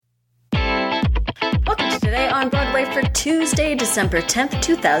Today on Broadway for Tuesday, December 10th,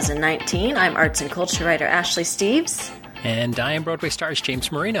 2019. I'm arts and culture writer Ashley Steves. And I am Broadway stars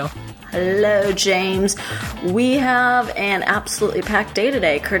James Marino. Hello, James. We have an absolutely packed day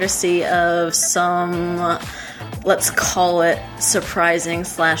today, courtesy of some, let's call it,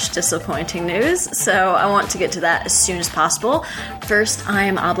 surprising/disappointing news. So I want to get to that as soon as possible. First, I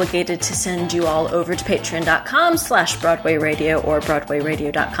am obligated to send you all over to patreon.com/Broadway Radio or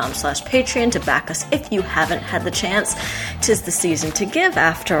BroadwayRadio.com/Patreon to back us if you haven't had the chance. 'Tis the season to give,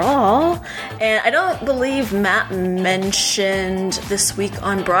 after all. And I don't believe Matt mentioned This Week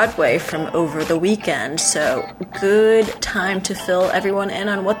on Broadway from over the weekend, so good time to fill everyone in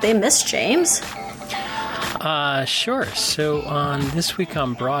on what they missed, James. Sure. So on This Week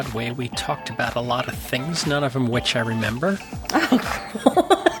on Broadway, we talked about a lot of things, none of them which I remember. Oh, cool.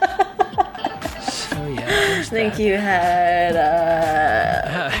 So, yeah. I think you had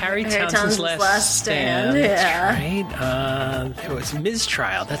Harry Townsend's Last Stand. Yeah. That's right. There was Ms.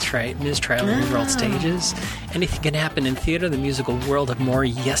 Trial. That's right. Ms. Trial in the World Stages. Anything Can Happen in Theater, the musical world of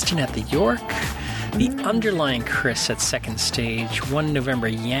Maury Yeston at the York. The Underlying Chris at Second Stage, 1 November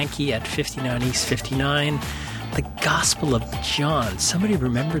Yankee at 59 East 59, The Gospel of John. Somebody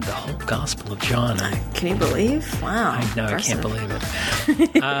remembered the whole Gospel of John. Can you believe? Wow. I know, I can't believe it.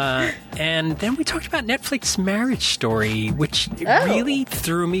 And then we talked about Netflix Marriage Story, which really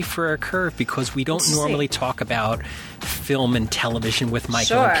threw me for a curve because we don't normally talk about film and television with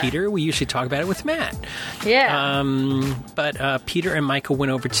Michael and Peter. We usually talk about it with Matt. Yeah. But Peter and Michael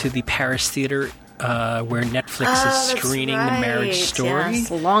went over to the Paris Theater where Netflix is screening The Marriage Story. Yes.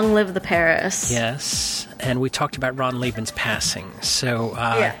 Long live the Paris. Yes. And we talked about Ron Laban's passing. So,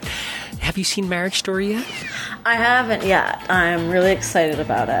 have you seen Marriage Story yet? I haven't yet. I'm really excited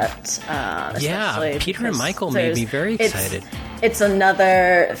about it. Yeah, Peter and Michael made me very excited. It's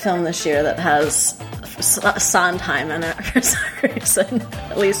another film this year that has Sondheim in it for some reason.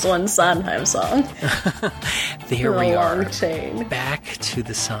 At least one Sondheim song. There we are. Long chain. Back to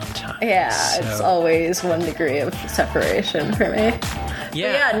the Sondheim. Yeah, it's always 1 degree of separation for me.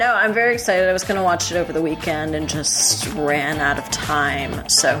 Yeah. No, I'm very excited. I was going to watch it over the weekend and just ran out of time.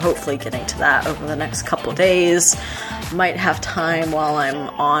 So hopefully getting to that over the next couple days. Might have time while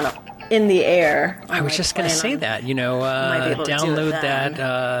I'm in the air. I was just going to say that, download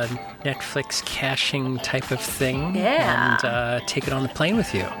that Netflix caching type of thing and take it on the plane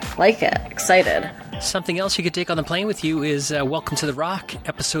with you. Like it. Excited. Something else you could take on the plane with you is Welcome to the Rock,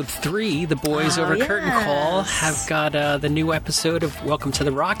 Episode 3. The boys over Curtain Call have got the new episode of Welcome to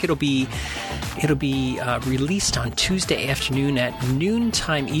the Rock. It'll be released on Tuesday afternoon at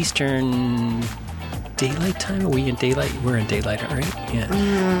noontime Eastern Daylight Time? Are we in daylight? We're in daylight, right?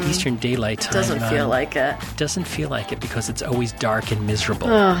 Yeah. Eastern Daylight Time. Doesn't feel like it. Doesn't feel like it because it's always dark and miserable.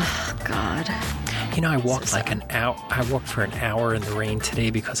 Oh, God. I walked I walked for an hour in the rain today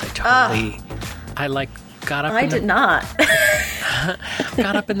because got up. I did not.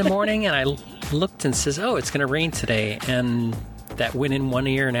 Got up in the morning and I looked and says, "Oh, it's going to rain today," and that went in one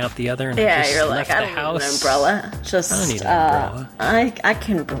ear and out the other. And I just left the house. Need an umbrella. I don't need an umbrella. I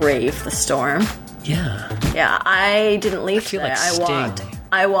can brave the storm. Yeah. Yeah, I didn't leave today. Like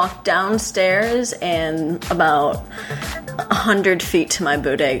I walked downstairs and about 100 feet to my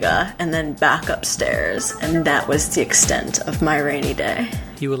bodega and then back upstairs, and that was the extent of my rainy day.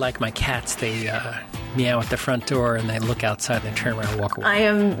 You were like my cats. They meow at the front door and they look outside and turn around and walk away. I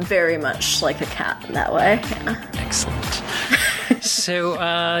am very much like a cat in that way. Yeah. Excellent. So,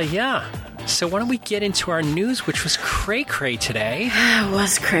 So why don't we get into our news, which was cray-cray today. It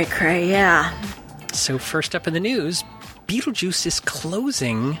was cray-cray, yeah. So first up in the news, Beetlejuice is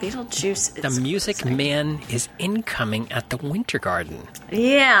closing. The Music Man is incoming at the Winter Garden.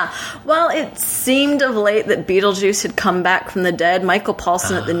 Yeah. Well, it seemed of late that Beetlejuice had come back from the dead. Michael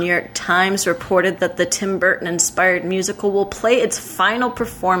Paulson at the New York Times reported that the Tim Burton-inspired musical will play its final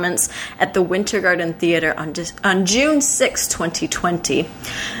performance at the Winter Garden Theater on June 6, 2020.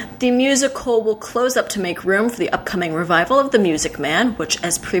 The musical will close up to make room for the upcoming revival of The Music Man, which,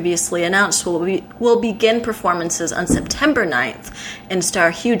 as previously announced, will begin performances on September 9th and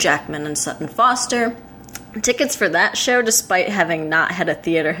star Hugh Jackman and Sutton Foster. Tickets for that show, despite having not had a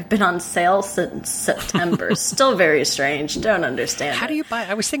theater, have been on sale since September. Still very strange. Don't understand. How do you buy?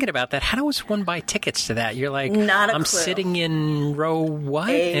 I was thinking about that. How does one buy tickets to that? You're like, I'm clue. Sitting in row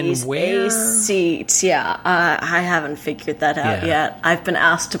what and where? A seat. Yeah, I haven't figured that out yet. I've been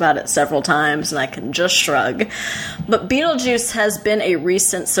asked about it several times, and I can just shrug. But Beetlejuice has been a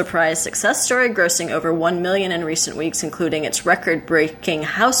recent surprise success story, grossing over $1 million in recent weeks, including its record-breaking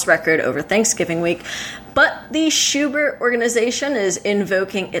house record over Thanksgiving week. But the Schubert organization is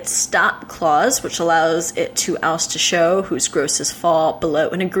invoking its stop clause, which allows it to oust a show whose grosses fall below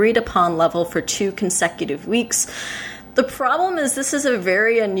an agreed-upon level for 2 consecutive weeks. The problem is this is a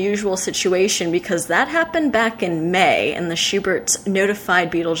very unusual situation because that happened back in May, and the Schuberts notified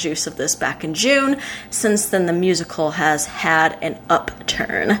Beetlejuice of this back in June. Since then, the musical has had an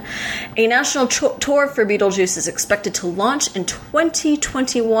upturn. A national tour for Beetlejuice is expected to launch in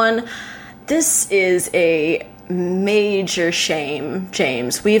 2021. This is a major shame,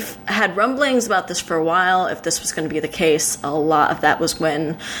 James. We've had rumblings about this for a while. If this was going to be the case, a lot of that was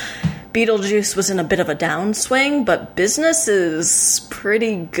when Beetlejuice was in a bit of a downswing, but business is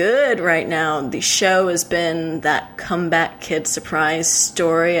pretty good right now. The show has been that comeback kid surprise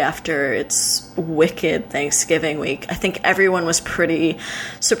story after its wicked Thanksgiving week. I think everyone was pretty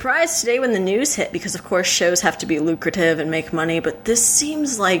surprised today when the news hit because, of course, shows have to be lucrative and make money, but this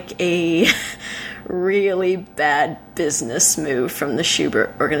seems like a really bad business move from the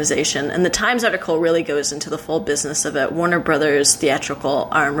Schubert organization. And the Times article really goes into the full business of it. Warner Brothers' theatrical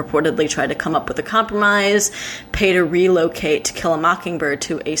arm reportedly tried to come up with a compromise, pay to relocate To Kill a Mockingbird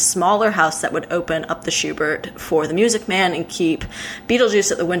to a smaller house that would open up the Schubert for The Music Man and keep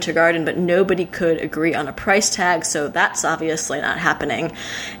Beetlejuice at the Winter Garden, but nobody could agree on a price tag, so that's obviously not happening.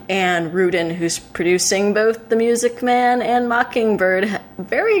 And Rudin, who's producing both The Music Man and Mockingbird,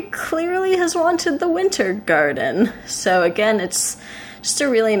 very clearly has wanted the Winter Garden. So again, it's just a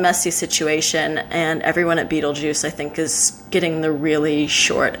really messy situation, and everyone at Beetlejuice, I think, is getting the really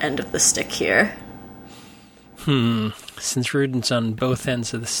short end of the stick here. Since Rudin's on both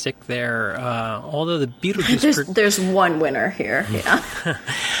ends of the stick there, although the Beetlejuice... There's one winner here, yeah.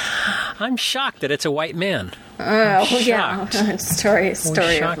 I'm shocked that it's a white man. Oh, yeah. Story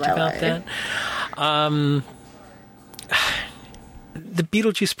of my about that. The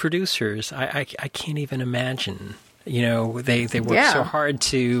Beetlejuice producers, I can't even imagine. You know, they worked so hard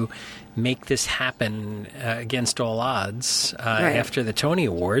to make this happen against all odds after the Tony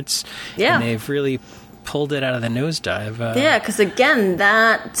Awards. Yeah. And they've really pulled it out of the nosedive. Because again,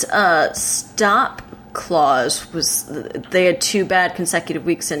 that stop clause was, they had 2 bad consecutive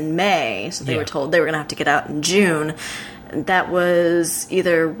weeks in May, so they were told they were going to have to get out in June. That was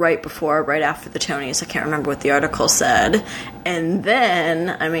either right before or right after the Tonys. I can't remember what the article said. And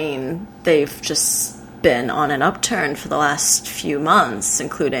then, I mean, they've just been on an upturn for the last few months,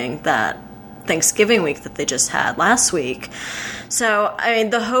 including that Thanksgiving week that they just had last week. So, I mean,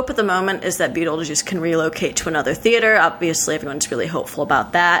 the hope at the moment is that Beetlejuice can relocate to another theater. Obviously, everyone's really hopeful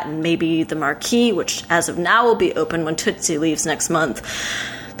about that. And maybe the Marquee, which as of now will be open when Tootsie leaves next month.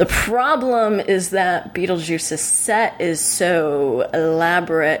 The problem is that Beetlejuice's set is so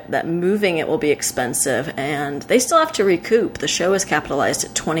elaborate that moving it will be expensive, and they still have to recoup. The show is capitalized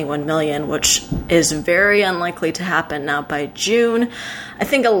at $21 million, which is very unlikely to happen now by June. I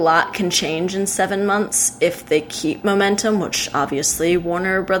think a lot can change in 7 months if they keep momentum, which obviously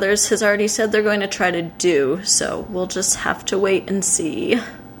Warner Brothers has already said they're going to try to do, so we'll just have to wait and see.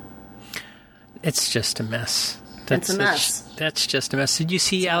 It's just a mess. It's a mess. That's just a mess. Did you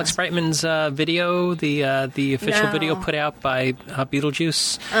see Alex Brightman's video, the official video put out by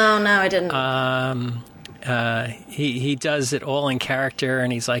Beetlejuice? Oh, no, I didn't. He does it all in character,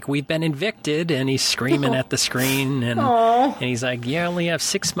 and he's like, "We've been evicted," and he's screaming at the screen, and he's like, "You only have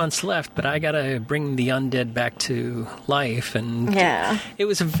 6 months left, but I gotta bring the undead back to life." And it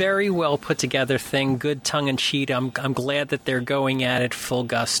was a very well put together thing, good tongue in cheek. I'm glad that they're going at it full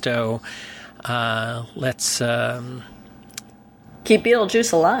gusto. Let's keep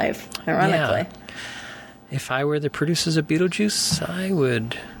Beetlejuice alive, ironically. Yeah. If I were the producers of Beetlejuice, I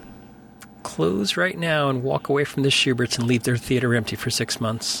would close right now and walk away from the Schuberts and leave their theater empty for 6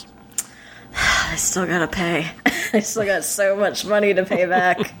 months. I still gotta pay. I still got so much money to pay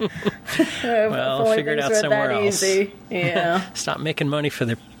back. Well, figure it out somewhere else. Easy. Yeah. Stop making money for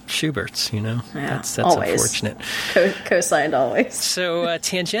the Schuberts, you know. Yeah, that's always unfortunate. Co-signed always. So,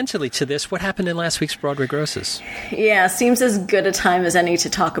 tangentially to this, what happened in last week's Broadway grosses? Yeah, seems as good a time as any to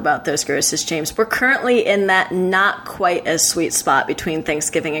talk about those grosses, James. We're currently in that not quite as sweet spot between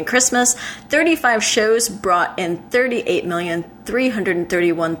Thanksgiving and Christmas. 35 shows brought in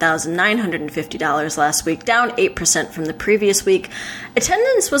 $38,331,950 last week, down 8% from the previous week.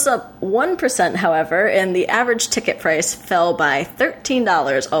 Attendance was up 1%, however, and the average ticket price fell by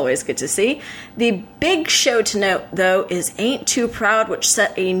 $13. Always good to see. The big show to note, though, is Ain't Too Proud, which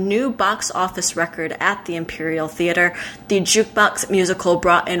set a new box office record at the Imperial Theater. The jukebox musical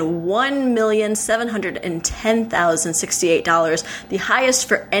brought in $1,710,068, the highest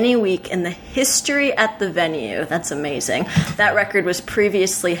for any week in the history at the venue. That's amazing. That That record was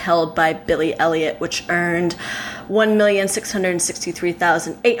previously held by Billy Elliot, which earned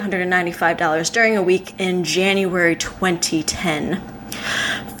 $1,663,895 during a week in January 2010.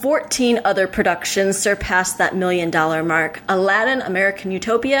 14 other productions surpassed that $1 million mark. Aladdin, American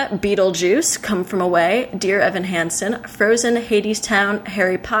Utopia, Beetlejuice, Come From Away, Dear Evan Hansen, Frozen, Hadestown,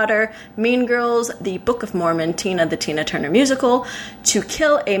 Harry Potter, Mean Girls, The Book of Mormon, Tina, the Tina Turner Musical, To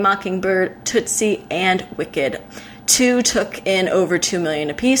Kill a Mockingbird, Tootsie, and Wicked. 2 took in over $2 million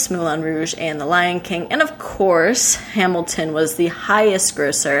apiece, Moulin Rouge and The Lion King. And of course, Hamilton was the highest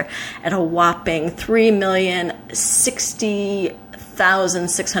grosser at a whopping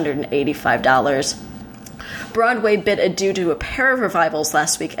 $3,060,685. Broadway bid adieu to a pair of revivals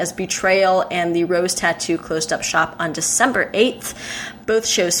last week as Betrayal and The Rose Tattoo closed up shop on December 8th. Both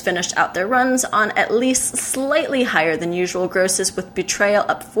shows finished out their runs on at least slightly higher than usual grosses, with Betrayal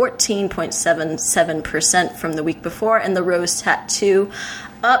up 14.77% from the week before and The Rose Tattoo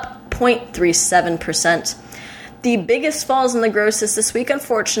up 0.37%. The biggest falls in the grosses this week,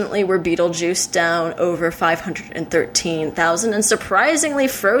 unfortunately, were Beetlejuice down over $513,000 and surprisingly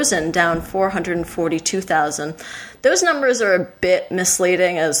Frozen down $442,000. Those numbers are a bit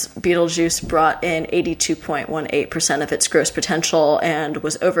misleading as Beetlejuice brought in 82.18% of its gross potential and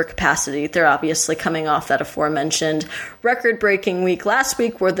was over capacity. They're obviously coming off that aforementioned record-breaking week last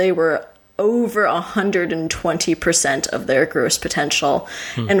week where they were over 120% of their gross potential.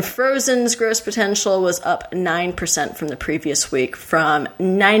 And Frozen's gross potential was up 9% from the previous week, from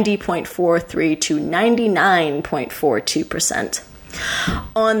 90.43 to 99.42%.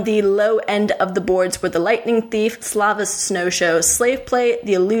 On the low end of the boards were The Lightning Thief, Slava's Snow Show, Slave Play,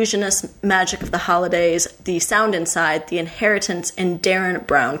 The Illusionist, Magic of the Holidays, The Sound Inside, The Inheritance, and Darren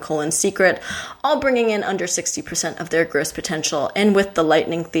Brown: Secret, all bringing in under 60% of their gross potential, and with The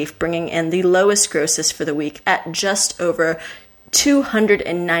Lightning Thief bringing in the lowest grosses for the week at just over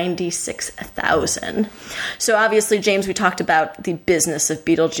 $296,000. So obviously, James, we talked about the business of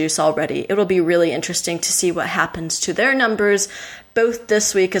Beetlejuice already. It'll be really interesting to see what happens to their numbers, both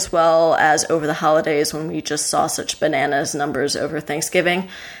this week as well as over the holidays when we just saw such bananas numbers over Thanksgiving.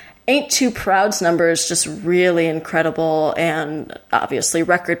 Ain't Too Proud's numbers just really incredible and obviously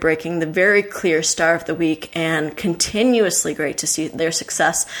record-breaking, the very clear star of the week, and continuously great to see their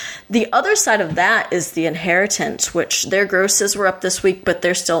success. The other side of that is The Inheritance, which their grosses were up this week, but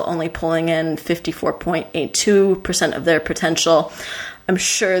they're still only pulling in 54.82% of their potential. I'm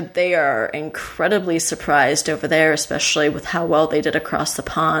sure they are incredibly surprised over there, especially with how well they did across the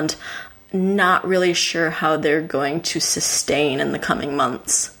pond. Not really sure how they're going to sustain in the coming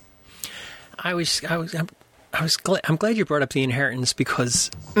months. I'm glad you brought up The Inheritance because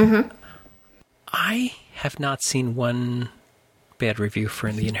I have not seen one bad review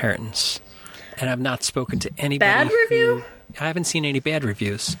for The Inheritance, and I've not spoken to anybody. Bad review? I haven't seen any bad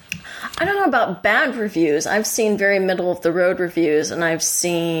reviews. I don't know about bad reviews. I've seen very middle of the road reviews, and I've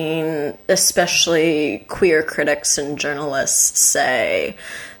seen especially queer critics and journalists say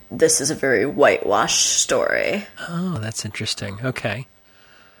this is a very whitewashed story. Oh, that's interesting. Okay.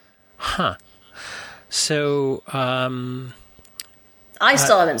 Huh. So, I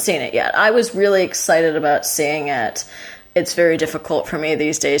still haven't seen it yet. I was really excited about seeing it. It's very difficult for me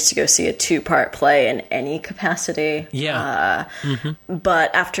these days to go see a 2-part play in any capacity. Yeah.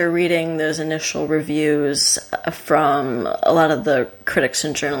 But after reading those initial reviews from a lot of the critics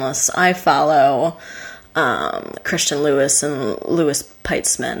and journalists I follow, Christian Lewis and Louis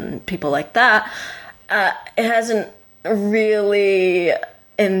Peitzman, people like that, it hasn't really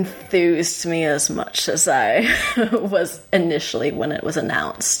enthused me as much as I was initially when it was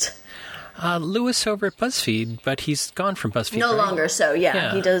announced. Lewis over at BuzzFeed, but he's gone from BuzzFeed. No longer so,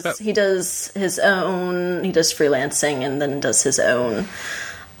 yeah. He does his own, he does freelancing and then does his own.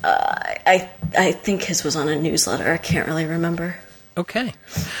 I think his was on a newsletter. I can't really remember. Okay.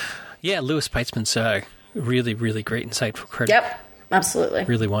 Yeah, Louis Peitzman's a really, really great, insightful critic. Yep, absolutely.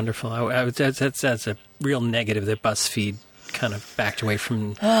 Really wonderful. That's a real negative that BuzzFeed kind of backed away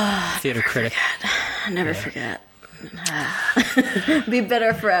from theater critic. I never forget. Be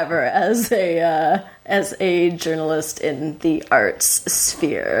bitter forever as a journalist in the arts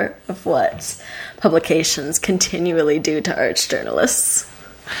sphere of what publications continually do to arts journalists.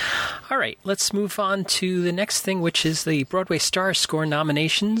 All right, let's move on to the next thing, which is the Broadway Star Score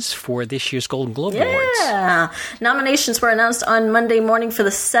nominations for this year's Golden Globe Awards. Yeah, nominations were announced on Monday morning for the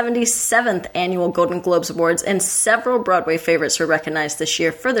 77th Annual Golden Globes Awards, and several Broadway favorites were recognized this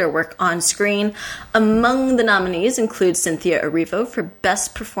year for their work on screen. Among the nominees include Cynthia Erivo for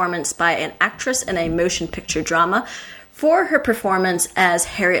Best Performance by an Actress in a Motion Picture Drama, for her performance as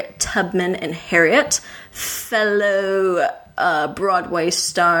Harriet Tubman in Harriet, fellow Broadway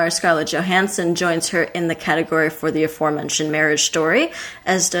star Scarlett Johansson joins her in the category for the aforementioned Marriage Story,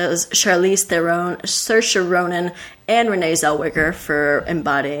 as does Charlize Theron, Saoirse Ronan, and Renee Zellweger for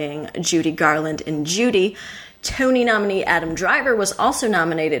embodying Judy Garland in Judy. Tony nominee Adam Driver was also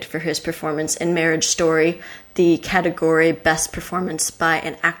nominated for his performance in Marriage Story. The category Best Performance by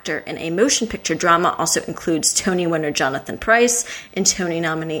an Actor in a Motion Picture Drama also includes Tony winner Jonathan Pryce and Tony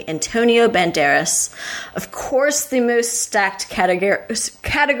nominee Antonio Banderas. Of course, the most stacked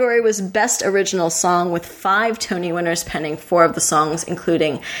category was Best Original Song, with 5 Tony winners penning 4 of the songs,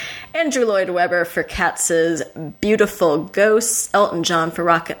 including Andrew Lloyd Webber for Katz's Beautiful Ghosts, Elton John for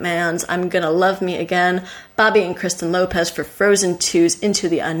Rocketman's I'm Gonna Love Me Again, Bobby and Kristen Lopez for Frozen 2's Into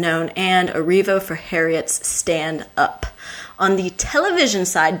the Unknown, and Arrivo for Harriet's Stand Up. On the television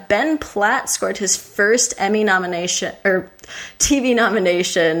side, Ben Platt scored his first Emmy nomination, or TV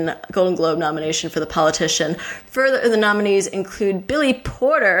nomination, Golden Globe nomination for The Politician. Further, the nominees include Billy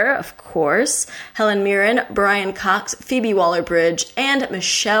Porter, of course, Helen Mirren, Brian Cox, Phoebe Waller-Bridge, and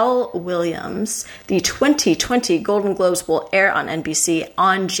Michelle Williams. The 2020 Golden Globes will air on NBC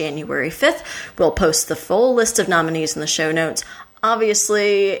on January 5th. We'll post the full list of nominees in the show notes.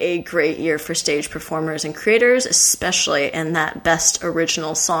 Obviously, a great year for stage performers and creators, especially in that Best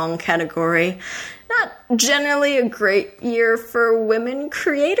Original Song category. Not generally a great year for women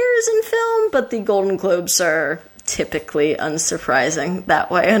creators in film, but the Golden Globes are typically unsurprising that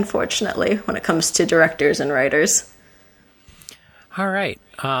way, unfortunately, when it comes to directors and writers. All right.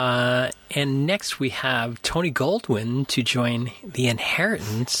 And next we have Tony Goldwyn to join The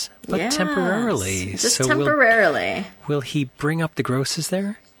Inheritance, but yes, temporarily. Just so temporarily. Will he bring up the grosses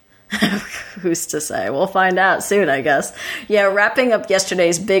there? Who's to say? We'll find out soon, I guess. Yeah, wrapping up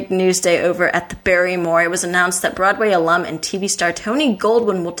yesterday's big news day over at the Barrymore, it was announced that Broadway alum and TV star Tony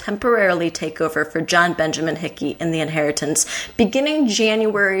Goldwyn will temporarily take over for John Benjamin Hickey in The Inheritance, beginning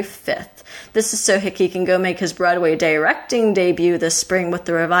January 5th. This is so Hickey can go make his Broadway directing debut this spring with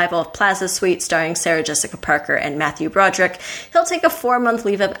the revival of Plaza Suite starring Sarah Jessica Parker and Matthew Broderick. He'll take a 4-month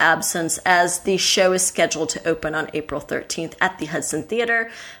leave of absence as the show is scheduled to open on April 13th at the Hudson Theater,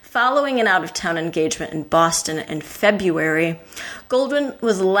 following an out-of-town engagement in Boston in February. Goldwyn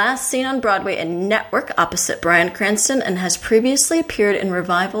was last seen on Broadway and Network opposite Bryan Cranston and has previously appeared in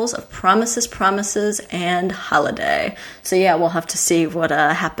revivals of Promises, Promises, and Holiday. So yeah, we'll have to see what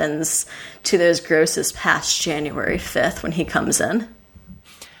happens to those grosses past January 5th when he comes in.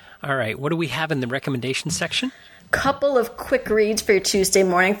 All right, what do we have in the recommendation section? Couple of quick reads for your Tuesday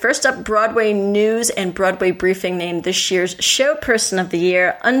morning. First up, Broadway News and Broadway Briefing named this year's Show Person of the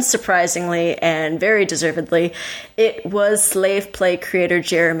Year, unsurprisingly and very deservedly. It was slave play creator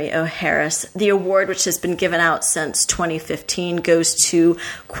Jeremy O. Harris. The award, which has been given out since 2015, goes to,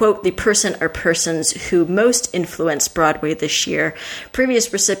 quote, the person or persons who most influenced Broadway this year.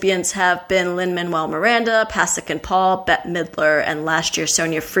 Previous recipients have been Lin-Manuel Miranda, Pasek and Paul, Bette Midler, and last year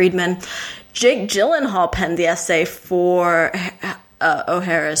Sonia Friedman. Jake Gyllenhaal penned the essay for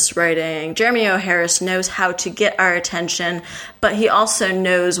O'Harris, writing, Jeremy O'Harris knows how to get our attention, but he also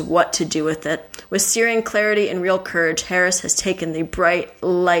knows what to do with it. With searing clarity and real courage, Harris has taken the bright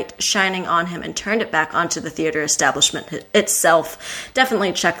light shining on him and turned it back onto the theater establishment itself.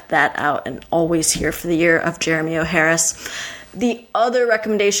 Definitely check that out, and always here for the year of Jeremy O'Harris. The other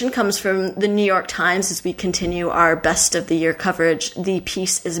recommendation comes from the New York Times as we continue our Best of the Year coverage. The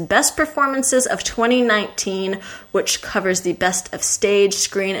piece is Best Performances of 2019, which covers the best of stage,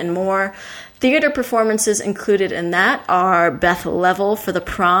 screen, and more. Theater performances included in that are Beth Level for The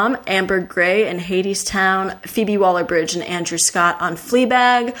Prom, Amber Gray in Hadestown, Phoebe Waller-Bridge and Andrew Scott on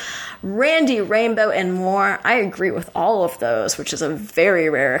Fleabag, Randy Rainbow, and more. I agree with all of those, which is a very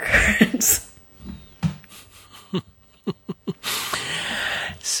rare occurrence.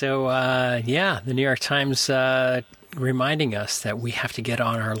 So, the New York Times reminding us that we have to get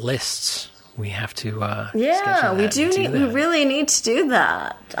on our lists. We have to we really need to do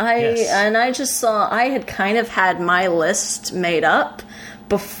that. I just saw, I had kind of had my list made up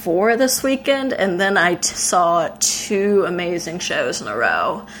before this weekend, and then I saw 2 amazing shows in a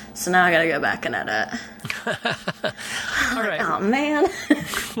row. So now I gotta go back and edit. All right. Oh, man.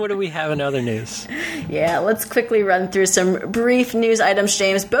 What do we have in other news? Yeah, let's quickly run through some brief news items,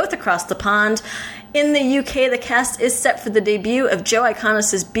 James, both across the pond. In the UK, the cast is set for the debut of Joe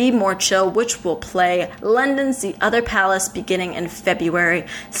Iconis' Be More Chill, which will play London's The Other Palace beginning in February.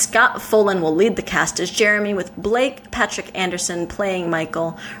 Scott Folan will lead the cast as Jeremy, with Blake Patrick Anderson playing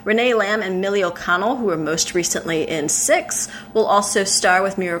Michael. Renee Lamb and Millie O'Connell, who were most recently in Six, will also star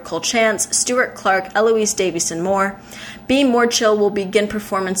with Miracle Chance, Stuart Clark, Eloise Davies, and more. Be More Chill will begin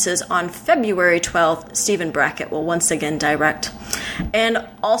performances on February 12th. Stephen Brackett will once again direct. And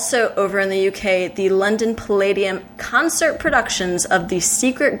also over in the UK, the London Palladium concert productions of The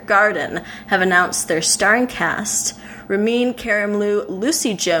Secret Garden have announced their starring cast. Ramin Karimloo,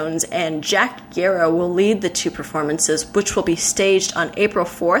 Lucy Jones, and Jack Yarrow will lead the two performances, which will be staged on April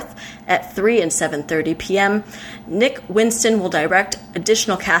 4th at 3 and 7:30 p.m. Nick Winston will direct.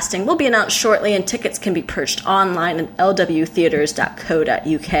 Additional casting will be announced shortly, and tickets can be purchased online at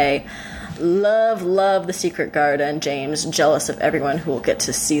lwtheaters.co.uk. Love The Secret Garden, James. Jealous of everyone who will get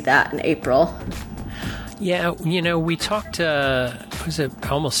to see that in April. Yeah, we talked, was it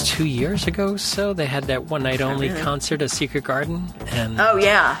almost 2 years ago? So they had that one night only concert at Secret Garden, and and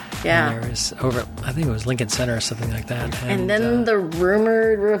there was over, I think it was Lincoln Center or something like that. And then the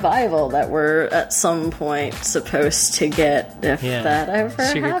rumored revival that we're at some point supposed to get, if that ever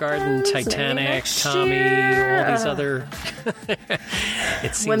Secret happens, Garden, Titanic, Tommy, all these other.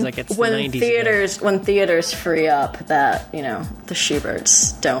 It seems like it's when the 90s theaters again. when theaters free up, that the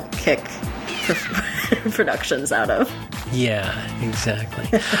Schuberts don't kick productions out of. Yeah,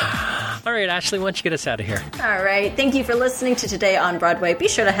 exactly. All right, Ashley, why don't you get us out of here? All right. Thank you for listening to Today on Broadway. Be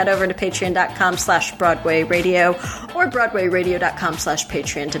sure to head over to patreon.com/BroadwayRadio or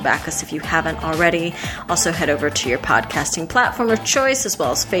BroadwayRadio.com/Patreon to back us if you haven't already. Also, head over to your podcasting platform of choice, as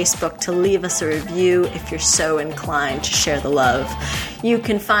well as Facebook, to leave us a review if you're so inclined to share the love. You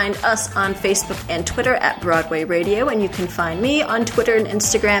can find us on Facebook and Twitter at Broadway Radio, and you can find me on Twitter and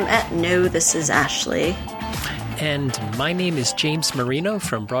Instagram at No This Is Ashley. And my name is James Marino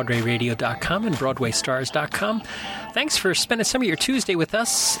from BroadwayRadio.com and BroadwayStars.com. Thanks for spending some of your Tuesday with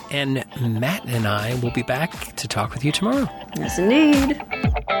us, and Matt and I will be back to talk with you tomorrow. Yes, indeed.